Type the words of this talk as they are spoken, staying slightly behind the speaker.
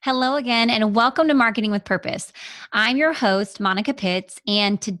Hello again, and welcome to Marketing with Purpose. I'm your host, Monica Pitts,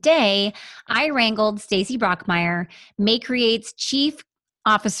 and today I wrangled Stacy Brockmeyer, May Create's Chief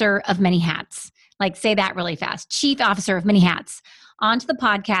Officer of Many Hats. Like, say that really fast, Chief Officer of Many Hats, onto the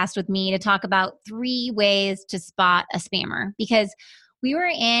podcast with me to talk about 3 ways to spot a spammer. Because we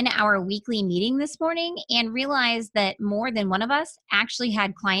were in our weekly meeting this morning and realized that more than one of us actually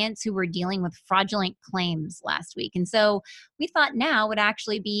had clients who were dealing with fraudulent claims last week. And so we thought now would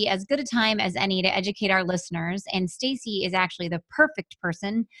actually be as good a time as any to educate our listeners. And Stacy is actually the perfect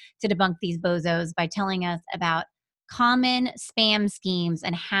person to debunk these bozos by telling us about common spam schemes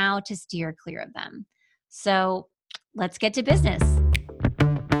and how to steer clear of them. So let's get to business.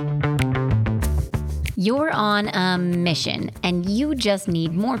 You're on a mission and you just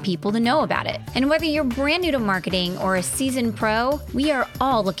need more people to know about it. And whether you're brand new to marketing or a seasoned pro, we are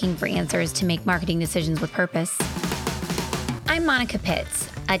all looking for answers to make marketing decisions with purpose. I'm Monica Pitts,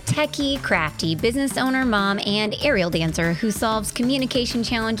 a techie, crafty business owner, mom, and aerial dancer who solves communication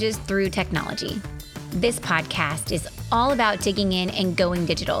challenges through technology. This podcast is all about digging in and going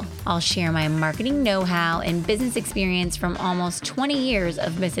digital. I'll share my marketing know-how and business experience from almost 20 years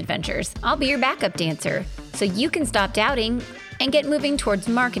of misadventures. I'll be your backup dancer so you can stop doubting and get moving towards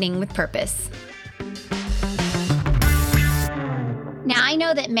marketing with purpose. Now, I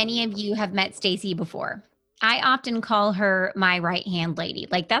know that many of you have met Stacy before. I often call her my right-hand lady.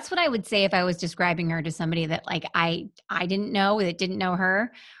 Like, that's what I would say if I was describing her to somebody that I didn't know, that didn't know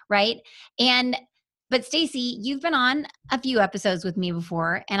her, right? But Stacy, you've been on a few episodes with me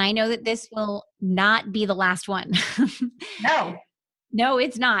before, and I know that this will not be the last one. No. No,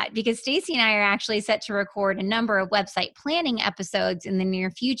 it's not, because Stacy and I are actually set to record a number of website planning episodes in the near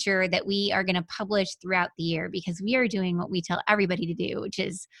future that we are going to publish throughout the year, because we are doing what we tell everybody to do, which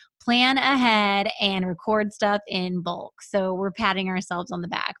is plan ahead and record stuff in bulk. So we're patting ourselves on the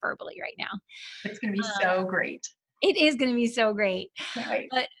back verbally right now. It's going to be so great. It is going to be so great. Right.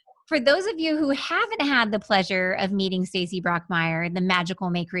 But for those of you who haven't had the pleasure of meeting Stacy Brockmeyer, the magical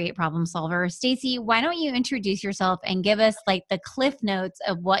May Create problem solver, Stacy, why don't you introduce yourself and give us like the cliff notes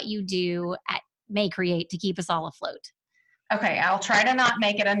of what you do at May Create to keep us all afloat? Okay, I'll try to not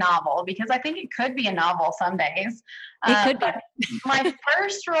make it a novel because I think it could be a novel some days. It could be. My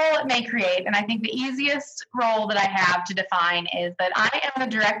first role at May Create, and I think the easiest role that I have to define, is that I am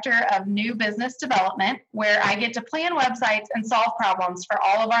the director of new business development, where I get to plan websites and solve problems for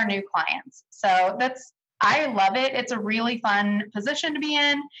all of our new clients. So I love it. It's a really fun position to be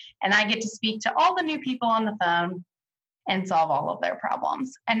in, and I get to speak to all the new people on the phone and solve all of their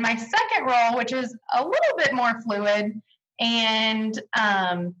problems. And my second role, which is a little bit more fluid and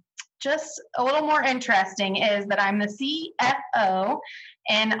just a little more interesting, is that I'm the CFO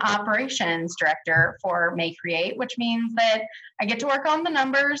and operations director for May Create, which means that I get to work on the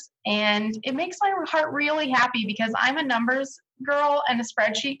numbers, and it makes my heart really happy because I'm a numbers girl and a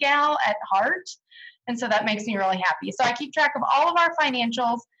spreadsheet gal at heart. And so that makes me really happy. So I keep track of all of our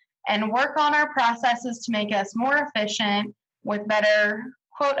financials and work on our processes to make us more efficient with better,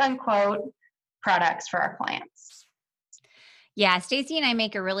 quote unquote, products for our clients. Yeah, Stacy and I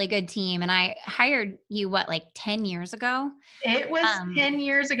make a really good team, and I hired you, like 10 years ago? It was 10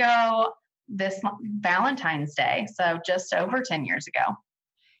 years ago this Valentine's Day, so just over 10 years ago.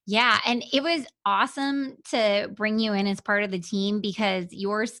 Yeah, and it was awesome to bring you in as part of the team because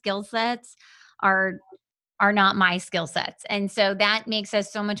your skill sets are not my skill sets. And so that makes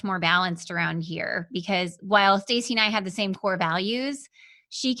us so much more balanced around here, because while Stacy and I have the same core values,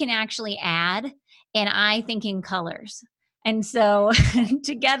 she can actually add, and I think in colors. And so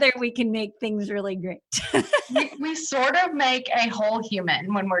together we can make things really great. we sort of make a whole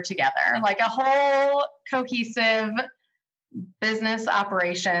human when we're together, like a whole cohesive business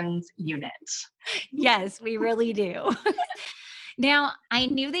operations unit. Yes, we really do. Now, I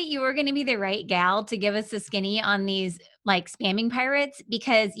knew that you were going to be the right gal to give us the skinny on these like spamming pirates,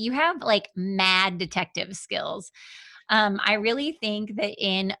 because you have like mad detective skills. I really think that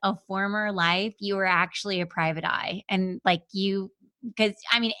in a former life, you were actually a private eye, and because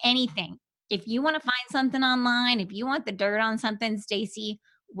I mean, anything, if you want to find something online, if you want the dirt on something, Stacy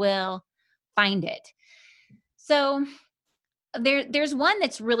will find it. So there's one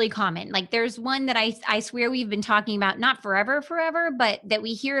that's really common. Like, there's one that I swear we've been talking about, not forever, but that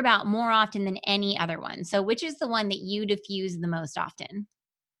we hear about more often than any other one. So which is the one that you diffuse the most often?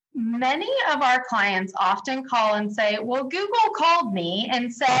 Many of our clients often call and say, well, Google called me and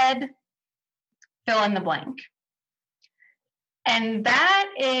said, fill in the blank. And that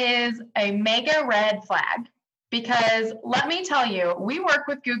is a mega red flag, because let me tell you, we work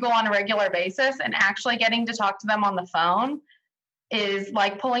with Google on a regular basis, and actually getting to talk to them on the phone is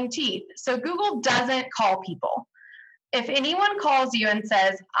like pulling teeth. So Google doesn't call people. If anyone calls you and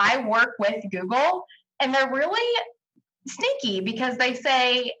says, I work with Google, and they're really sneaky because they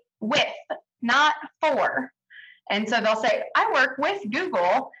say with, not for. And so they'll say, I work with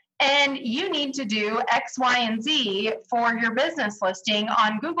Google and you need to do X, Y, and Z for your business listing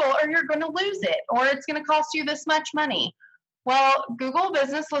on Google or you're going to lose it or it's going to cost you this much money. Well, Google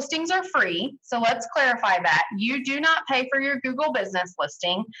business listings are free. So let's clarify that. You do not pay for your Google business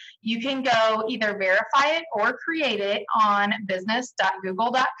listing. You can go either verify it or create it on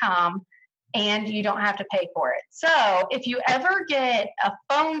business.google.com and you don't have to pay for it. So if you ever get a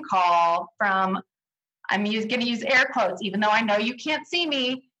phone call from, I'm going to use air quotes, even though I know you can't see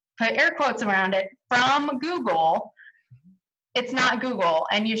me, put air quotes around it, from Google, it's not Google.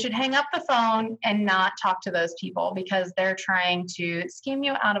 And you should hang up the phone and not talk to those people because they're trying to scam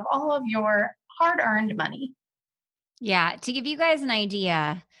you out of all of your hard-earned money. Yeah. To give you guys an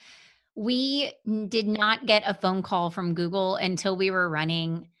idea, we did not get a phone call from Google until we were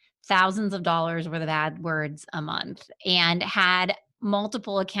running thousands of dollars worth of AdWords a month and had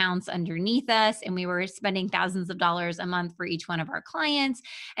multiple accounts underneath us. And we were spending thousands of dollars a month for each one of our clients.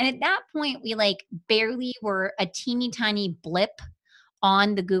 And at that point, we like barely were a teeny tiny blip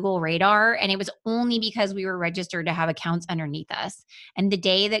on the Google radar. And it was only because we were registered to have accounts underneath us. And the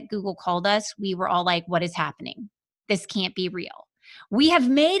day that Google called us, we were all like, what is happening? This can't be real. We have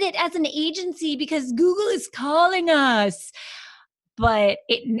made it as an agency because Google is calling us. But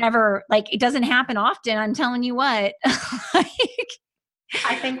it never, like, it doesn't happen often. I'm telling you what.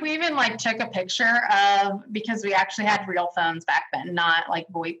 I think we even like took a picture of, because we actually had real phones back then, not like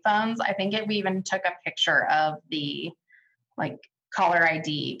VoIP phones. I think we even took a picture of the like caller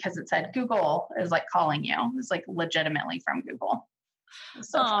ID because it said Google is like calling you. It was like legitimately from Google.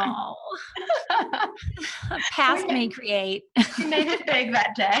 So oh, past may create. We made it big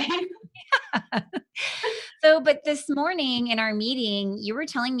that day. So, but this morning in our meeting, you were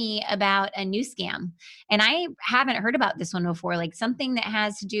telling me about a new scam, and I haven't heard about this one before, like something that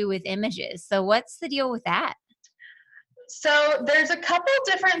has to do with images. So, what's the deal with that? So, there's a couple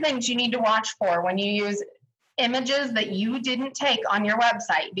different things you need to watch for when you use images that you didn't take on your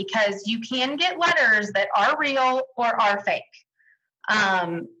website because you can get letters that are real or are fake.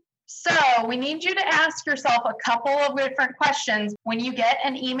 So we need you to ask yourself a couple of different questions when you get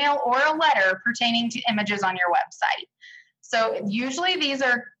an email or a letter pertaining to images on your website. So usually these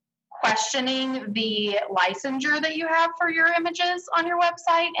are questioning the licensure that you have for your images on your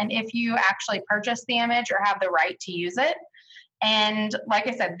website and if you actually purchased the image or have the right to use it. And like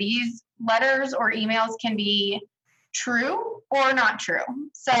I said, these letters or emails can be true or not true.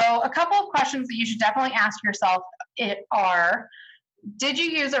 So a couple of questions that you should definitely ask yourself are, did you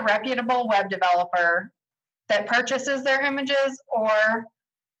use a reputable web developer that purchases their images or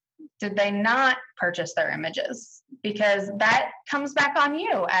did they not purchase their images? Because that comes back on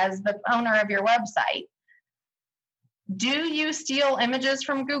you as the owner of your website. Do you steal images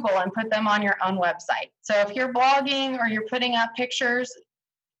from Google and put them on your own website? So if you're blogging or you're putting up pictures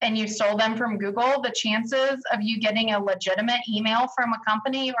and you stole them from Google, the chances of you getting a legitimate email from a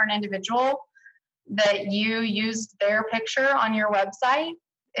company or an individual that you used their picture on your website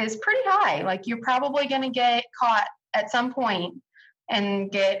is pretty high. Like you're probably going to get caught at some point and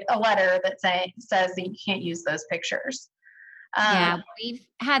get a letter that says that you can't use those pictures. Yeah, we've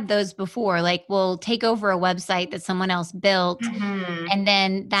had those before. Like we'll take over a website that someone else built and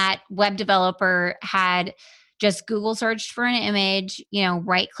then that web developer had just Google searched for an image,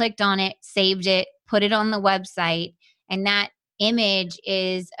 right clicked on it, saved it, put it on the website. And that image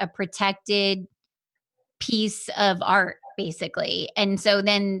is a protected piece of art basically. And so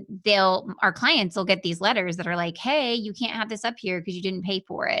then our clients will get these letters that are like, hey, you can't have this up here because you didn't pay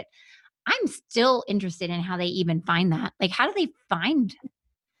for it. I'm still interested in how they even find that. Like, how do they find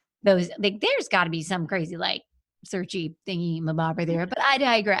those? Like, there's got to be some crazy, like, searchy thingy mabobber there, but I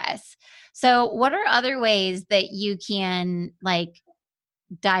digress. So what are other ways that you can, like,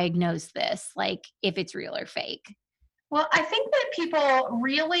 diagnose this, like, if it's real or fake? Well, I think that people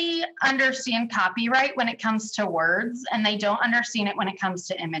really understand copyright when it comes to words, and they don't understand it when it comes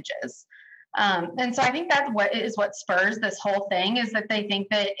to images. And so I think that's what spurs this whole thing is that they think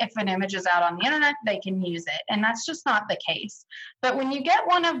that if an image is out on the internet, they can use it. And that's just not the case. But when you get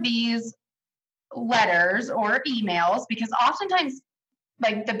one of these letters or emails, because oftentimes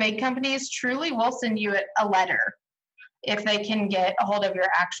like the big companies truly will send you a letter if they can get a hold of your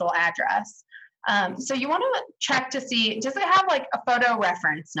actual address. So you want to check to see, does it have like a photo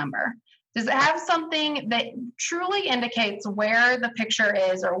reference number? Does it have something that truly indicates where the picture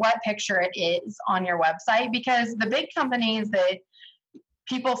is or what picture it is on your website? Because the big companies that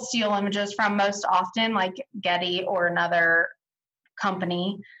people steal images from most often, like Getty or another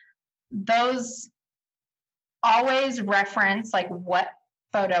company, those always reference like what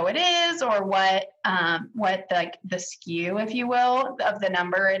photo it is or what like the SKU, if you will, of the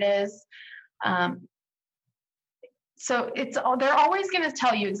number it is. So they're always going to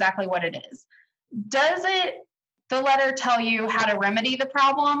tell you exactly what it is. Does the letter tell you how to remedy the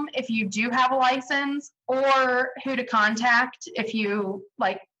problem if you do have a license, or who to contact if you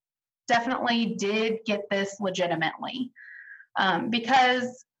like definitely did get this legitimately?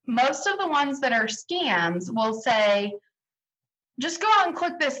 Because most of the ones that are scams will say, just go out and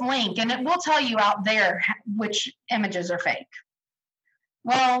click this link and it will tell you out there which images are fake.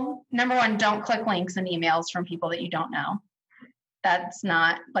 Well, number one, don't click links and emails from people that you don't know. That's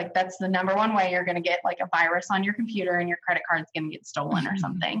not like, that's the number one way you're going to get like a virus on your computer and your credit card's going to get stolen or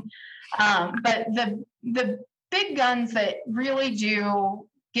something. But the big guns that really do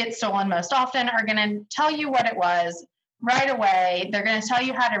get stolen most often are going to tell you what it was right away. They're going to tell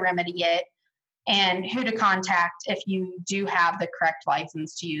you how to remedy it and who to contact if you do have the correct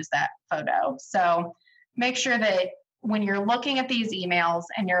license to use that photo. So make sure that when you're looking at these emails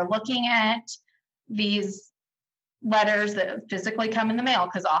and you're looking at these letters that physically come in the mail,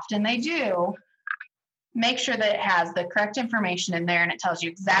 because often they do, make sure that it has the correct information in there and it tells you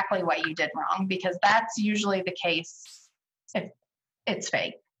exactly what you did wrong, because that's usually the case if it's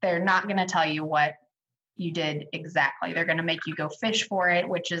fake. They're not going to tell you what you did exactly. They're going to make you go fish for it,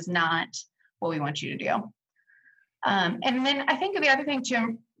 which is not what we want you to do. And then I think the other thing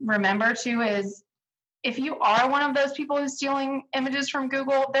to remember too is if you are one of those people who's stealing images from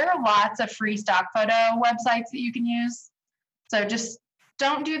Google, there are lots of free stock photo websites that you can use. So just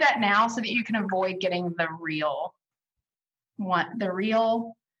don't do that now so that you can avoid getting the real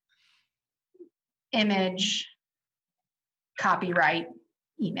image copyright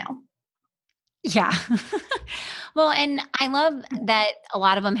email. Yeah. Well, and I love that a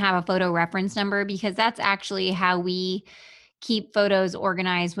lot of them have a photo reference number, because that's actually how we keep photos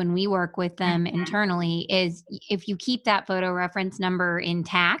organized when we work with them internally. Is if you keep that photo reference number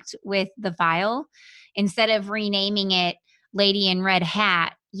intact with the file, instead of renaming it Lady in Red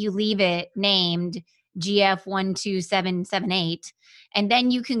Hat, you leave it named GF12778. And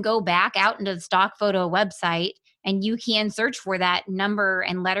then you can go back out into the stock photo website and you can search for that number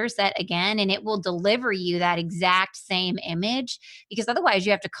and letter set again, and it will deliver you that exact same image, because otherwise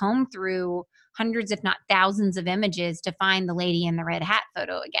you have to comb through hundreds, if not thousands of images to find the Lady in the Red Hat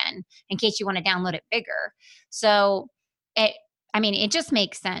photo again, in case you want to download it bigger. So it just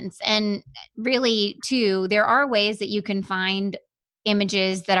makes sense. And really too, there are ways that you can find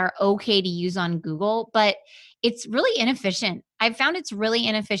images that are okay to use on Google, but it's really inefficient. I've found it's really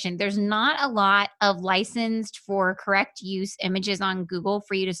inefficient. There's not a lot of licensed for correct use images on Google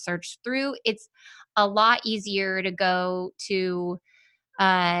for you to search through. It's a lot easier to go to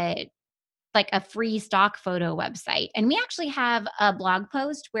like a free stock photo website. And we actually have a blog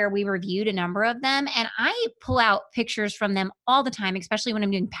post where we reviewed a number of them, and I pull out pictures from them all the time, especially when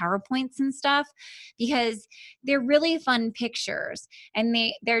I'm doing PowerPoints and stuff, because they're really fun pictures and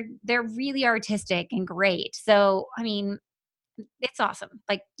they're really artistic and great. So, I mean, it's awesome.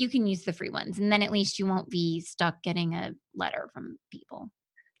 Like, you can use the free ones, and then at least you won't be stuck getting a letter from people.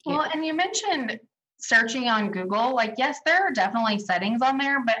 Well, and you mentioned searching on Google. Like, yes, there are definitely settings on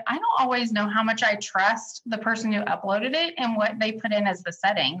there, but I don't always know how much I trust the person who uploaded it and what they put in as the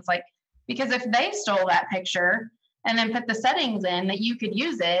settings. Like, because if they stole that picture and then put the settings in that you could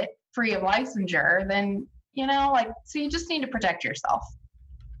use it free of licensure, then, so you just need to protect yourself.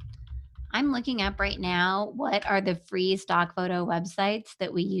 I'm looking up right now, what are the free stock photo websites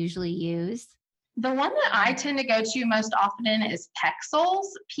that we usually use? The one that I tend to go to most often is Pexels,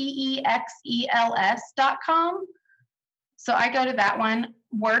 PEXELS.com. So I go to that one.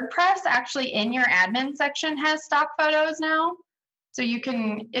 WordPress actually in your admin section has stock photos now. So you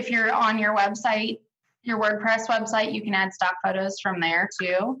can, if you're on your website, your WordPress website, you can add stock photos from there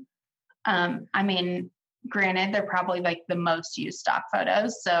too. Granted, they're probably like the most used stock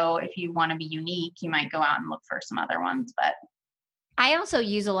photos. So if you want to be unique, you might go out and look for some other ones, but I also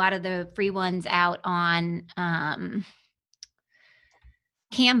use a lot of the free ones out on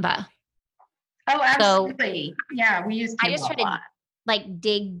Canva. Oh, absolutely. So yeah, we use Canva I just try to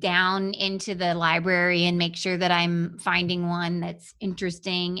dig down into the library and make sure that I'm finding one that's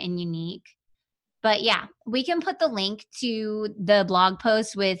interesting and unique. But yeah, we can put the link to the blog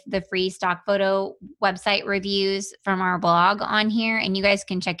post with the free stock photo website reviews from our blog on here, and you guys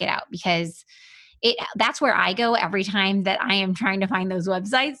can check it out, because that's where I go every time that I am trying to find those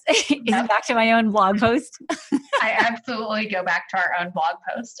websites is Yep. back to my own blog post. I absolutely go back to our own blog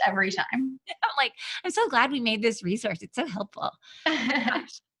post every time. I'm like, I'm so glad we made this resource. It's so helpful.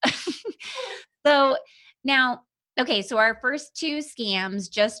 So now, okay, so our first two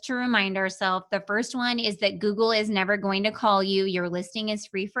scams, just to remind ourselves, the first one is that Google is never going to call you. Your listing is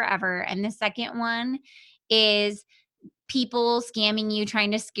free forever. And the second one is people scamming you,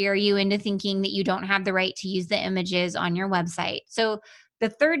 trying to scare you into thinking that you don't have the right to use the images on your website. So the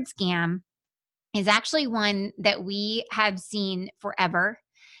third scam is actually one that we have seen forever.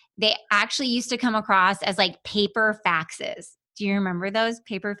 They actually used to come across as like paper faxes. Do you remember those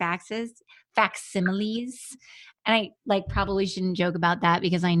paper faxes? Facsimiles. And I like probably shouldn't joke about that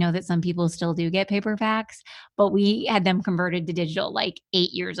because I know that some people still do get paper fax, but we had them converted to digital like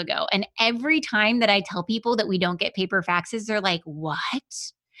 8 years ago. And every time that I tell people that we don't get paper faxes, they're like, "What?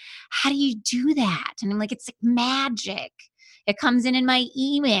 How do you do that?" And I'm like, "It's like magic. It comes in my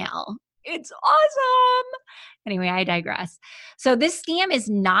email. It's awesome." Anyway, I digress. So this scam is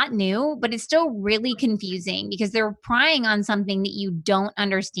not new, but it's still really confusing because they're prying on something that you don't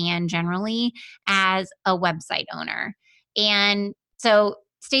understand generally as a website owner. And so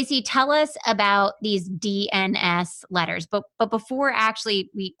Stacy, tell us about these DNS letters. But before actually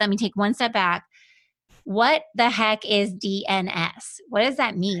let me take one step back. What the heck is DNS? What does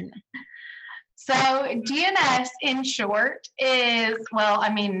that mean? So DNS in short is, well,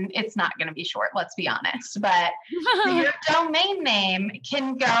 I mean, it's not going to be short, let's be honest, but your domain name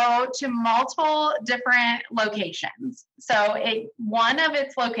can go to multiple different locations. So one of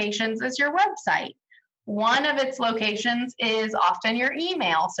its locations is your website. One of its locations is often your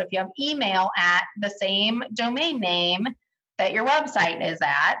email. So if you have email at the same domain name that your website is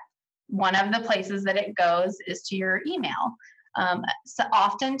at, one of the places that it goes is to your email. So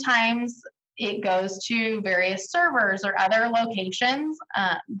oftentimes it goes to various servers or other locations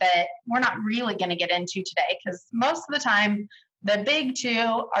that we're not really going to get into today because most of the time the big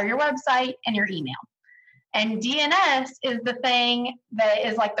two are your website and your email. And DNS is the thing that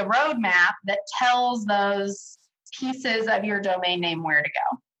is like the roadmap that tells those pieces of your domain name where to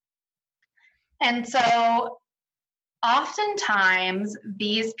go. And so oftentimes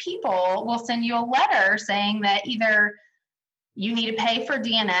these people will send you a letter saying that either you need to pay for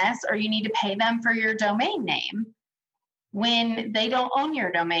DNS or you need to pay them for your domain name when they don't own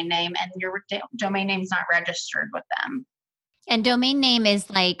your domain name and your domain name is not registered with them. And domain name is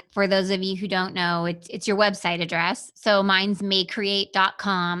like, for those of you who don't know, it's your website address. So mine's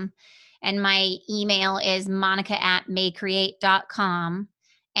maycreate.com and my email is monica@maycreate.com.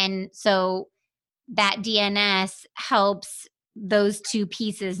 And so that DNS helps those two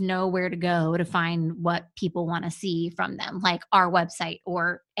pieces know where to go to find what people want to see from them, like our website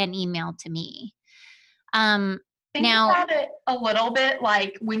or an email to me. Think Now, about it a little bit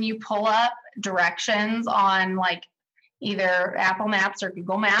like when you pull up directions on like either Apple Maps or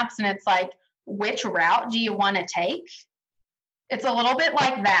Google Maps, and it's like, which route do you want to take? It's a little bit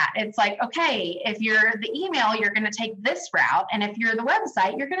like that. It's like, okay, if you're the email, you're going to take this route. And if you're the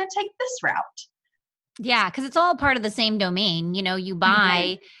website, you're going to take this route. yeah, because it's all part of the same domain. You know, you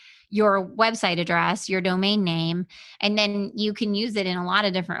buy your website address, your domain name, and then you can use it in a lot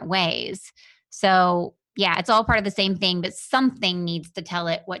of different ways. So yeah, it's all part of the same thing, but something needs to tell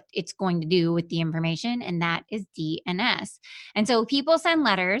it what it's going to do with the information, and that is DNS. And so people send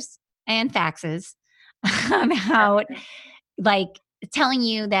letters and faxes about like telling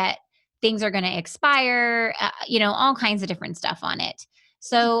you that things are going to expire, all kinds of different stuff on it.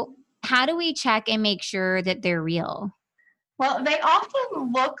 So how do we check and make sure that they're real? Well, they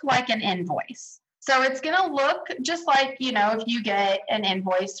often look like an invoice. So it's going to look just like, if you get an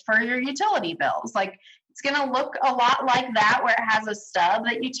invoice for your utility bills, like it's going to look a lot like that, where it has a stub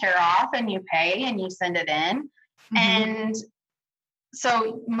that you tear off and you pay and you send it in. Mm-hmm. And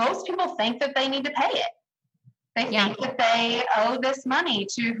so most people think that they need to pay it. They think that they owe this money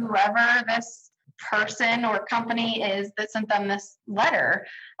to whoever this person or company is that sent them this letter.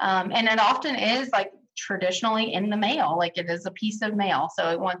 And it often is like traditionally in the mail, like it is a piece of mail.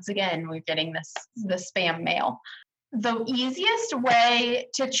 So once again, we're getting the spam mail. The easiest way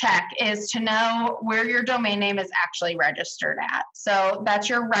to check is to know where your domain name is actually registered at. So that's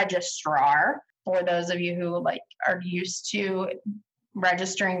your registrar. For those of you who are used to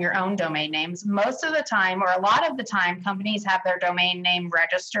registering your own domain names, most of the time, or a lot of the time, companies have their domain name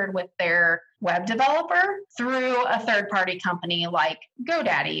registered with their web developer through a third-party company like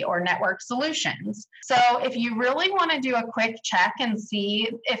GoDaddy or Network Solutions. So if you really want to do a quick check and see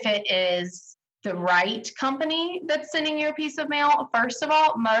if it is the right company that's sending you a piece of mail. First of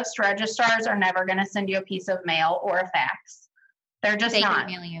all, most registrars are never going to send you a piece of mail or a fax. They're just not.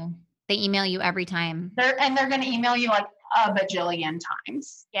 They email you every time. They're going to email you like a bajillion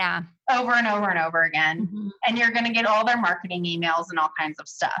times. Yeah. Over and over and over again. Mm-hmm. And you're going to get all their marketing emails and all kinds of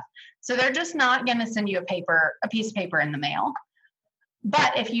stuff. So they're just not going to send you a piece of paper in the mail.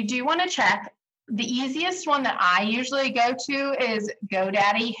 But if you do want to check, the easiest one that I usually go to is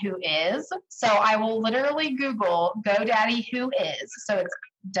GoDaddy Who Is. So I will literally Google GoDaddy Who Is. So it's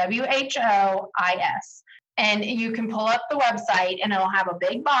WHOIS. And you can pull up the website and it'll have a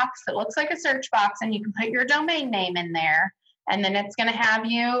big box that looks like a search box, and you can put your domain name in there. And then it's going to have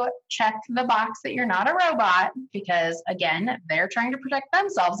you check the box that you're not a robot, because again, they're trying to protect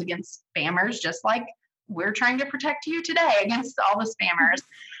themselves against spammers, just like we're trying to protect you today against all the spammers.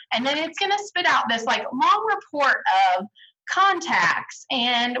 And then it's going to spit out this like long report of contacts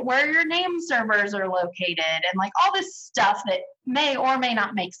and where your name servers are located and like all this stuff that may or may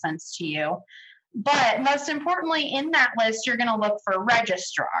not make sense to you. But most importantly, in that list, you're going to look for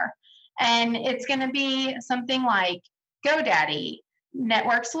registrar. And it's going to be something like GoDaddy,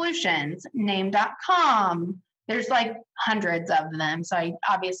 Network Solutions, Name.com. There's like hundreds of them. So I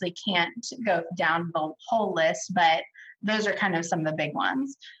obviously can't go down the whole list, but those are kind of some of the big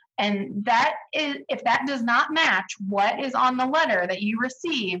ones. And that is, if that does not match what is on the letter that you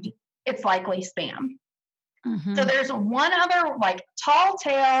received, it's likely spam. Mm-hmm. So there's one other like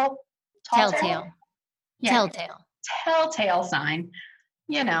telltale sign,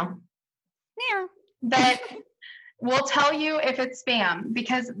 that will tell you if it's spam,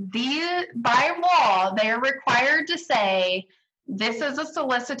 because by law, they are required to say, this is a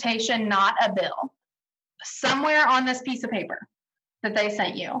solicitation, not a bill, somewhere on this piece of paper that they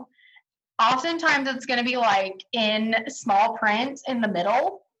sent you. Oftentimes it's going to be like in small print in the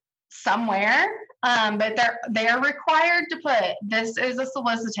middle somewhere. But they're required to put, this is a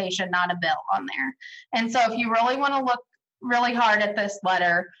solicitation, not a bill, on there. And so if you really want to look really hard at this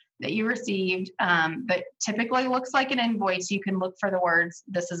letter that you received, that typically looks like an invoice, you can look for the words,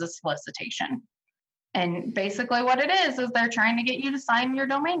 this is a solicitation. And basically what it is they're trying to get you to sign your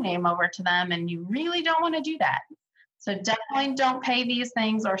domain name over to them, and you really don't want to do that. So definitely don't pay these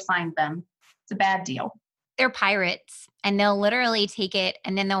things or sign them. It's a bad deal. They're pirates, and they'll literally take it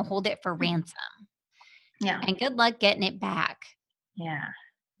and then they'll hold it for ransom. Yeah. And good luck getting it back. Yeah.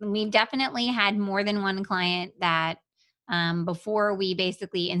 We've definitely had more than one client that before we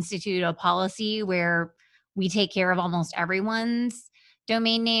basically instituted a policy where we take care of almost everyone's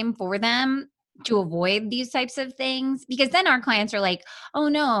domain name for them to avoid these types of things, because then our clients are like, oh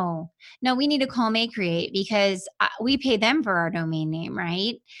no, we need to call MayCreate because we pay them for our domain name,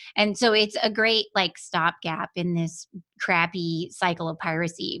 right? And so it's a great like stopgap in this crappy cycle of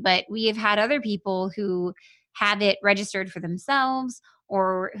piracy. But we have had other people who have it registered for themselves,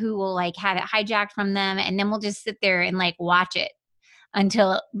 or who will like have it hijacked from them, and then we'll just sit there and like watch it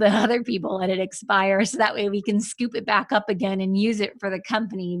until the other people let it expire, so that way we can scoop it back up again and use it for the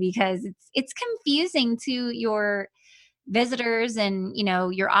company, because it's confusing to your visitors and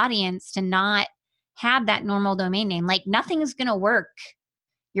your audience to not have that normal domain name. Like nothing's going to work.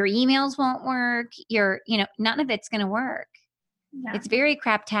 Your emails won't work. None of it's going to work. Yeah. It's very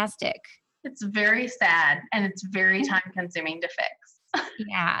craptastic. It's very sad, and it's very time consuming to fix.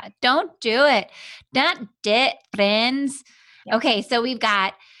 Yeah. Don't do it. Don't do it, friends. Yep. Okay. So we've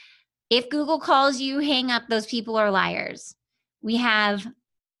got, if Google calls you, hang up, those people are liars. We have,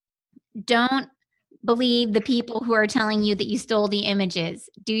 don't believe the people who are telling you that you stole the images.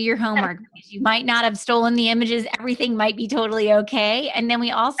 Do your homework. You might not have stolen the images. Everything might be totally okay. And then we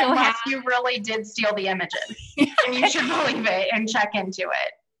also Unless you really did steal the images. And you should believe it and check into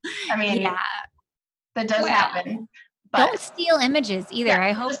it. I mean, yeah, that does happen. But don't steal images either. Yeah,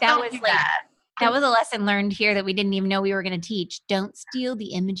 I hope that was like that was a lesson learned here that we didn't even know we were going to teach. Don't steal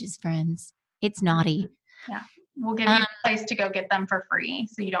the images, friends. It's naughty. Yeah. We'll give you a place to go get them for free,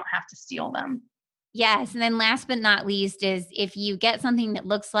 so you don't have to steal them. Yes. And then last but not least is, if you get something that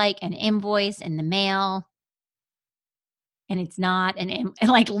looks like an invoice in the mail and it's not and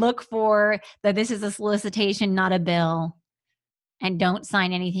like look for that this is a solicitation, not a bill, and don't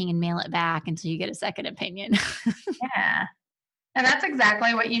sign anything and mail it back until you get a second opinion. Yeah. And that's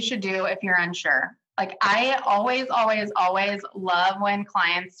exactly what you should do if you're unsure. Like I always, always, always love when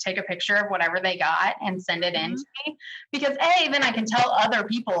clients take a picture of whatever they got and send it in to me, because A, then I can tell other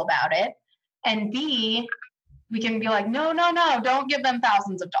people about it. And B, we can be like, no, don't give them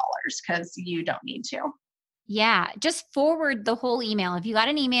thousands of dollars, because you don't need to. Yeah. Just forward the whole email. If you got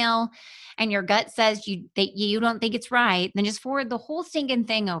an email and your gut says you don't think it's right, then just forward the whole stinking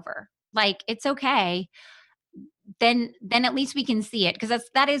thing over. like it's okay, then at least we can see it. Because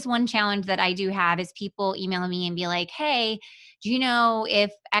that is one challenge that I do have is people emailing me and be like, hey, do you know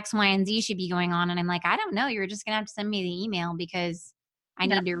if X, Y, and Z should be going on? And I'm like, I don't know. You're just gonna have to send me the email because I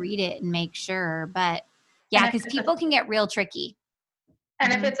Yeah. need to read it and make sure. But yeah, And if because it's people can get real tricky.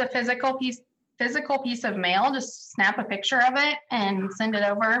 and if it's a physical piece of mail, just snap a picture of it and send it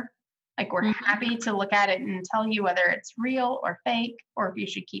over. Like we're happy to look at it and tell you whether it's real or fake or if you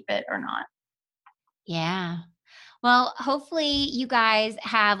should keep it or not. Yeah. Well, hopefully you guys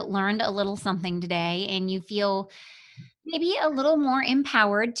have learned a little something today and you feel maybe a little more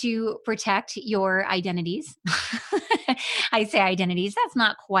empowered to protect your identities. I say identities, that's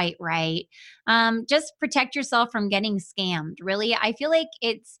not quite right. Just protect yourself from getting scammed. Really, I feel like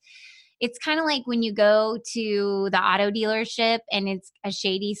it's kind of like when you go to the auto dealership and it's a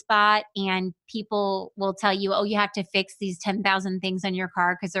shady spot and people will tell you, oh, you have to fix these 10,000 things on your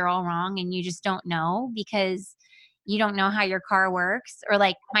car because they're all wrong. And you just don't know because you don't know how your car works. Or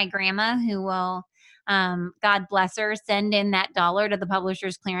like my grandma who will, God bless her, send in that dollar to the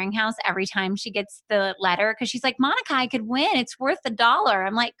Publishers Clearinghouse every time she gets the letter because she's like, Monica, I could win. It's worth $1.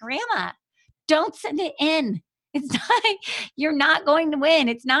 I'm like, Grandma, don't send it in. It's not, you're not going to win.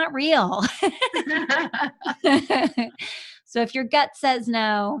 It's not real. So if your gut says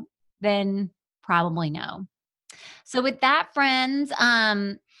no, then probably no. So with that, friends,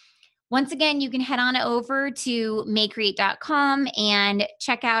 once again, you can head on over to maycreate.com and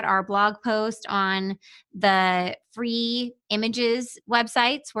check out our blog post on the free images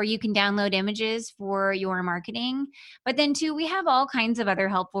websites where you can download images for your marketing. But then, too, we have all kinds of other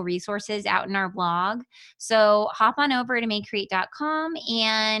helpful resources out in our blog. So hop on over to maycreate.com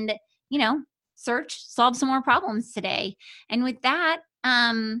and, search, solve some more problems today. And with that,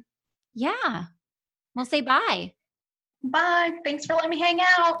 yeah, we'll say bye. Bye. Thanks for letting me hang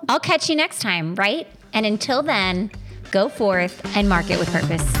out. I'll catch you next time, right? And until then, go forth and market with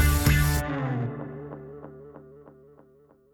purpose.